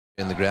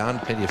in the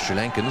ground, plenty of Sri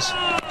Lankans.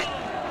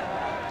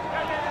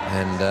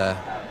 And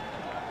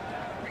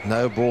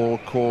no ball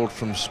called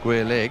from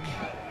square leg.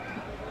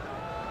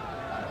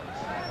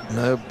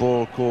 No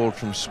ball called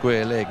from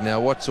square leg. Now,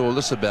 what's all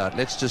this about?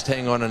 Let's just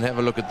hang on and have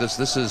a look at this.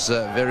 This is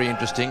very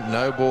interesting.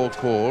 No ball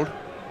called.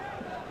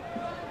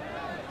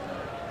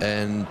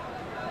 And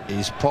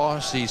he's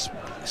passed, he's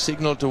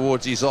signaled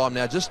towards his arm.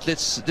 Now,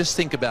 let's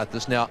think about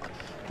this. Now,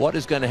 what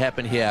is going to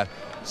happen here?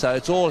 So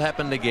it's all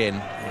happened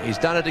again. He's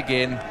done it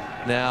again.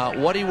 Now,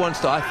 what he wants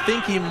to, I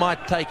think he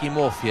might take him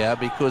off here,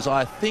 because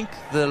I think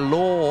the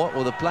law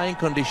or the playing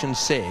condition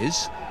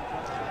says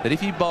that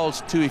if he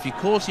bowls two, if he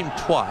calls him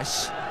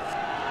twice,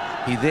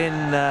 he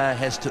then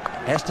has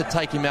to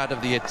take him out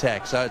of the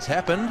attack. So it's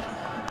happened,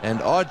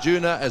 and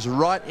Arjuna is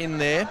right in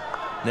there.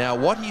 Now,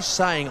 what he's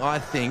saying, I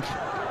think,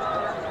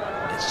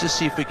 let's just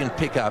see if we can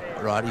pick up.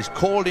 Right, he's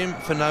called him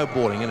for no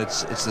balling, and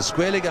it's the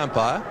square leg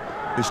umpire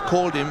who's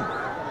called him.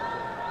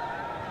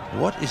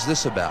 What is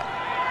this about?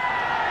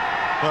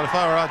 Well, if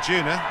I were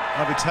Arjuna,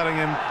 I'd be telling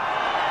him,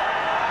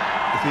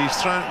 if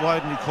he's thrown it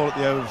wide and you call it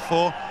the over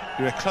 4,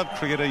 you're a club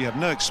cricketer, you have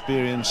no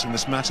experience in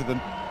this matter. The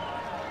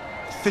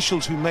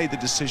officials who made the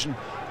decision,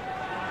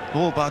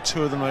 all bar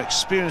 2 of them, are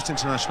experienced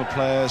international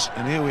players,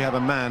 and here we have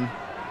a man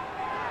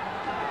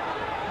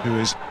who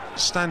is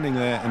standing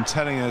there and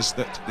telling us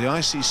that the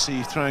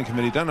ICC throwing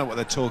committee don't know what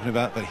they're talking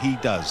about, but he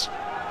does.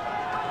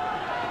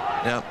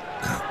 Now,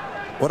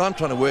 what I'm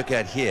trying to work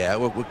out here,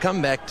 we'll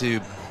come back to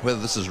whether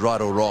this is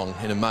right or wrong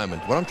in a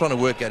moment. What I'm trying to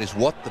work out is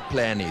what the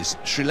plan is.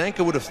 Sri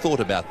Lanka would have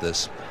thought about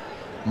this.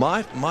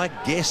 My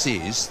guess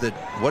is that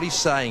what he's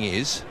saying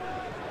is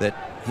that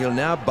he'll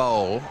now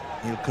bowl,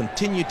 he'll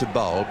continue to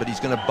bowl, but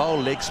he's going to bowl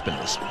leg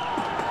spinners.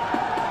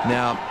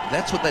 Now,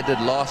 that's what they did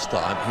last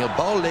time. He'll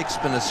bowl leg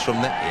spinners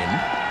from that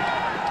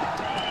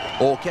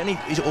end. Or can he,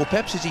 or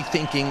perhaps is he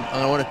thinking,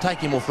 I want to take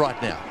him off right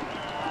now?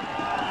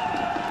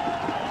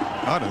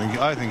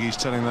 I think he's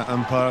telling that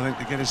umpire, I think,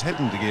 to get his head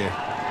into gear.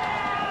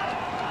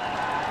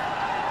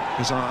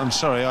 Because I'm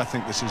sorry, I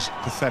think this is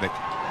pathetic.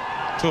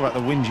 Talk about the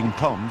whinging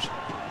Poms.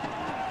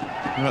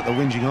 Talk about the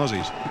whinging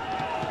Aussies.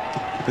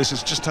 This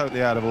is just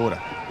totally out of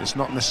order. It's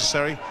not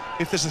necessary.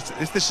 If this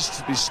is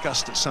to be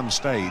discussed at some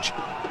stage,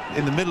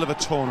 in the middle of a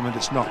tournament,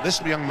 it's not.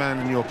 This young man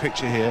in your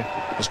picture here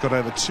has got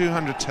over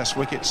 200 test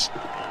wickets.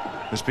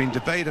 There's been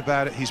debate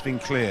about it. He's been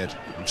cleared.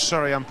 I'm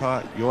sorry,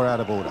 umpire, you're out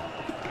of order.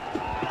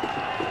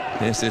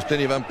 Yes, there's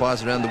plenty of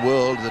umpires around the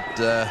world that,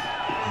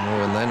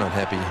 and they're not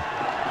happy.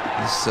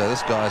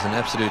 This guy's an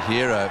absolute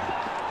hero.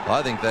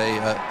 I think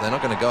they're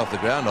not going to go off the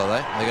ground, are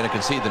they? They're going to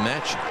concede the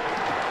match.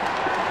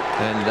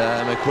 And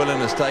McQuillan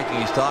is taking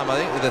his time. I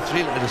think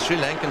the Sri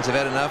Lankans have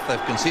had enough.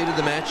 They've conceded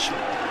the match.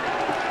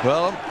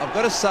 Well, I've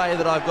got to say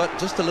that I've got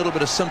just a little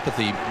bit of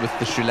sympathy with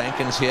the Sri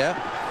Lankans here.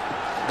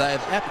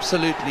 They've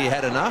absolutely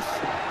had enough.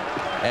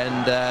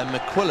 And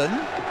McQuillan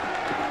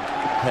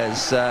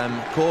has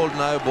called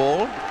no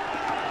ball.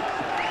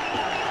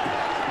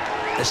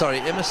 Sorry,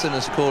 Emerson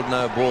has called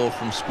no ball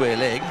from square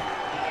leg.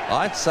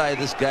 I'd say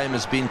this game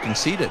has been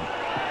conceded.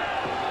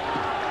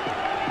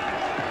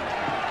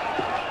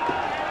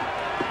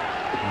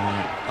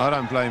 I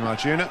don't blame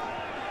Arjuna.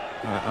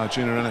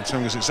 Arjuna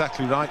Ranathunga is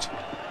exactly right.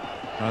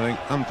 I think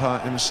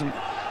umpire Emerson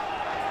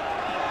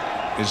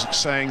is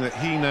saying that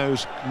he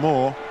knows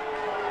more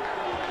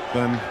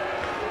than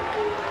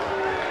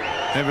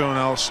everyone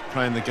else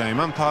playing the game.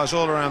 Umpires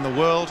all around the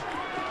world,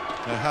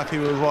 they're happy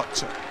with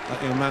what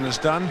that young man has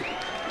done.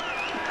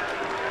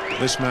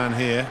 This man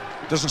here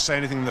doesn't say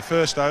anything in the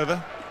first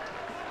over.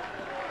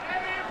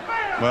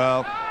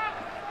 Well,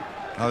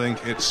 I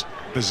think it's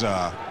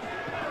bizarre.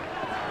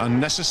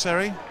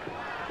 Unnecessary.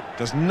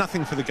 Does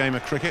nothing for the game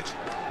of cricket.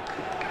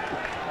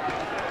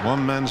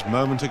 One man's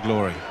moment of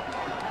glory.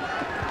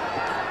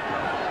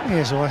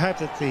 Yes, well, I hope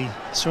that the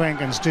Sri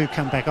Lankans do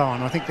come back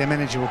on. I think their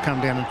manager will come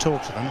down and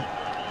talk to them.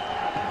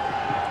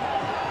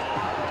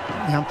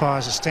 The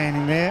umpires are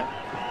standing there.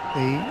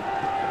 The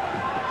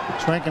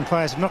Sri Lankan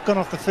players have not gone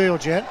off the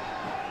field yet.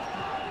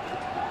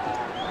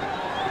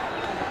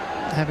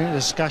 Having a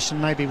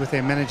discussion maybe with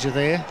their manager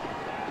there.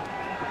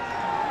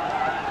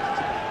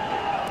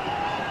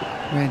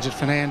 Manager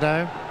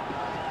Fernando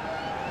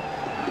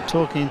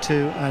talking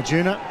to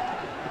Arjuna,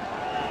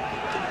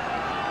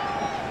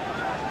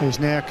 who's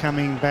now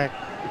coming back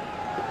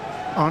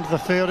onto the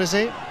field, is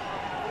he?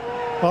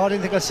 Well, I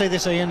didn't think I'd see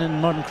this, Ian, in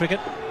modern cricket,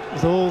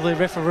 with all the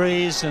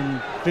referees and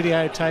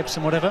videotapes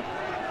and whatever.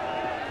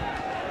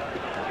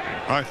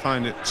 I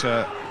find it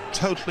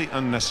totally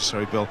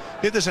unnecessary, Bill.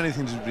 If there's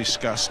anything to be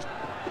discussed,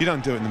 you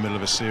don't do it in the middle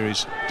of a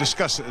series.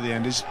 Discuss it at the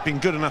end. It's been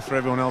good enough for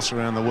everyone else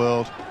around the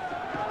world.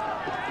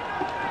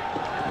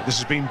 This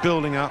has been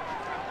building up.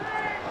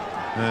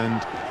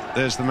 And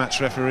there's the match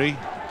referee.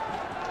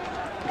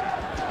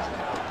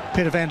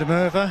 Peter van der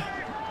Merwe,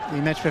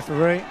 the match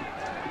referee.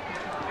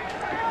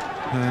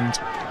 And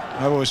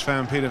I've always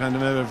found Peter van der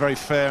Merwe a very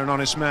fair and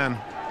honest man.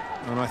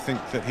 And I think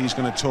that he's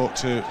going to talk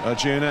to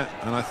Arjuna.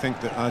 And I think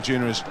that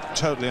Arjuna is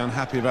totally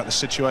unhappy about the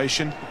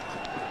situation.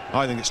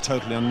 I think it's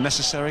totally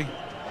unnecessary.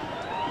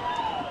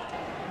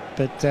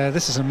 But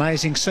this is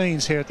amazing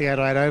scenes here at the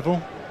Adelaide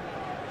Oval,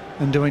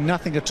 and doing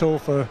nothing at all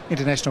for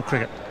international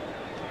cricket.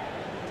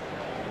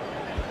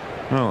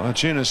 Well,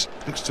 Arjuna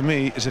looks to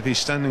me as if he's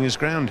standing his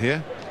ground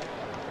here.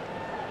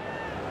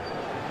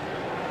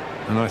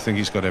 And I think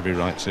he's got every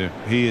right to.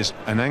 He is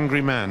an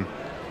angry man.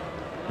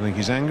 I think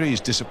he's angry,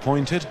 he's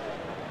disappointed.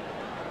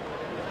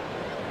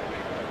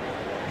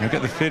 I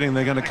get the feeling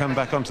they're going to come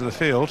back onto the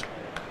field.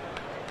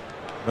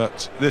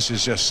 But this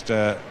is just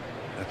a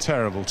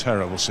terrible,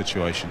 terrible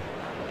situation.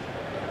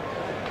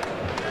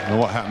 And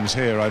what happens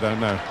here, I don't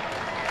know.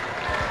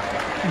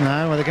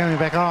 No, well, they're going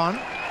back on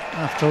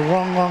after a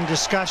long, long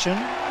discussion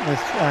with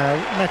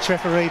match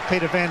referee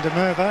Peter van der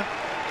Merwe.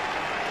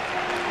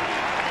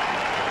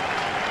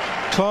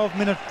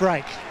 12-minute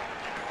break.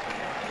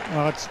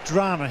 Well, it's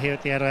drama here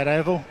at the Adelaide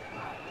Oval.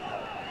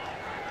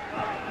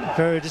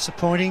 Very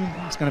disappointing.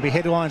 It's going to be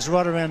headlines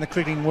right around the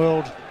cricketing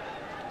world.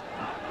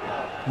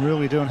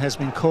 Murali has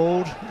been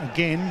called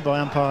again by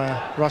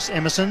umpire Ross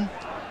Emerson.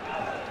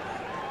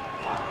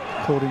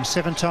 Called him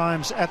 7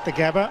 times at the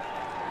Gabba.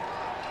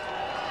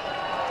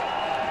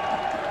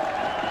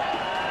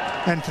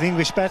 And for the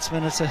English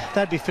batsmen,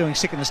 they'd be feeling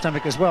sick in the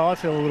stomach as well. I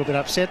feel a little bit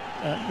upset,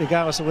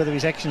 regardless of whether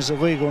his actions are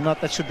legal or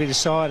not. That should be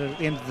decided at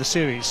the end of the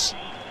series,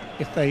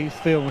 if they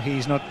feel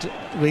he's not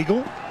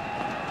legal.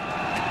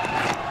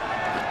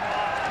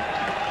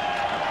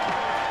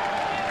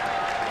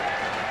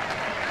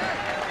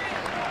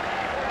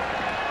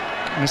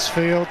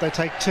 Misfield, they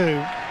take 2.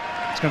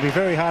 It's going to be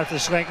very hard for the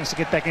Sri Lankans to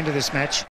get back into this match.